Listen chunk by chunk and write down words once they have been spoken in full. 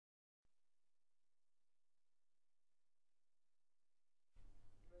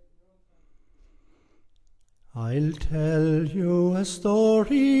I'll tell you a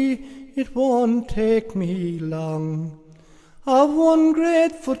story, it won't take me long, of one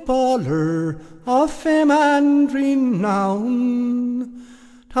great footballer of fame and renown.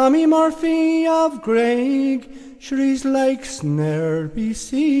 Tommy Murphy of Graig, sure his like's ne'er be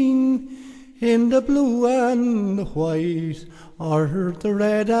seen, in the blue and the white, or the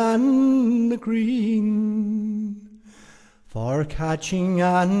red and the green. For catching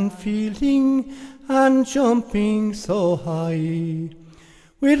and fielding and jumping so high,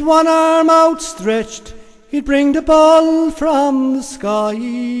 with one arm outstretched he'd bring the ball from the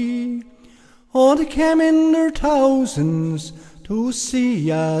sky. Oh, they came in their thousands to see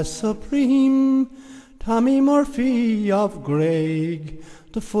a supreme Tommy Murphy of Graig,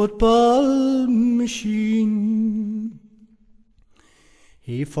 the football machine.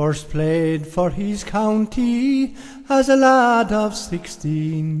 He first played for his county as a lad of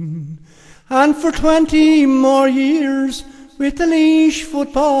 16, and for 20 more years with the Laois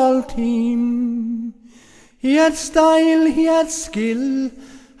football team. He had style, he had skill,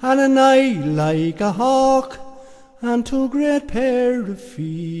 and an eye like a hawk, and two great pair of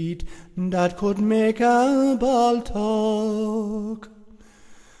feet that could make a ball talk.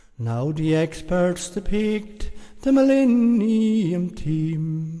 Now the experts depict the millennium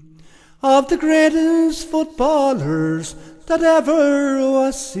team of the greatest footballers that ever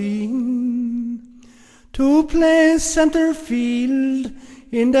was seen. To play centre field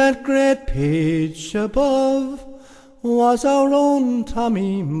in that great pitch above was our own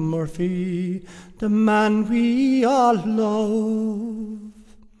Tommy Murphy, the man we all love.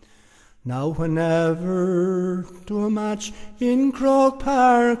 Now whenever to a match in Croke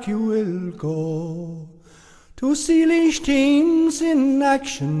Park you will go, to see Laois teams in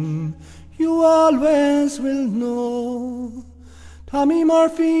action you always will know. Tommy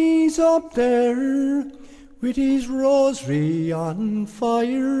Murphy's up there with his rosary on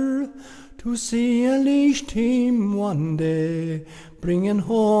fire, to see a Laois team one day bringing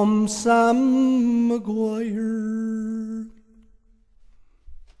home Sam Maguire.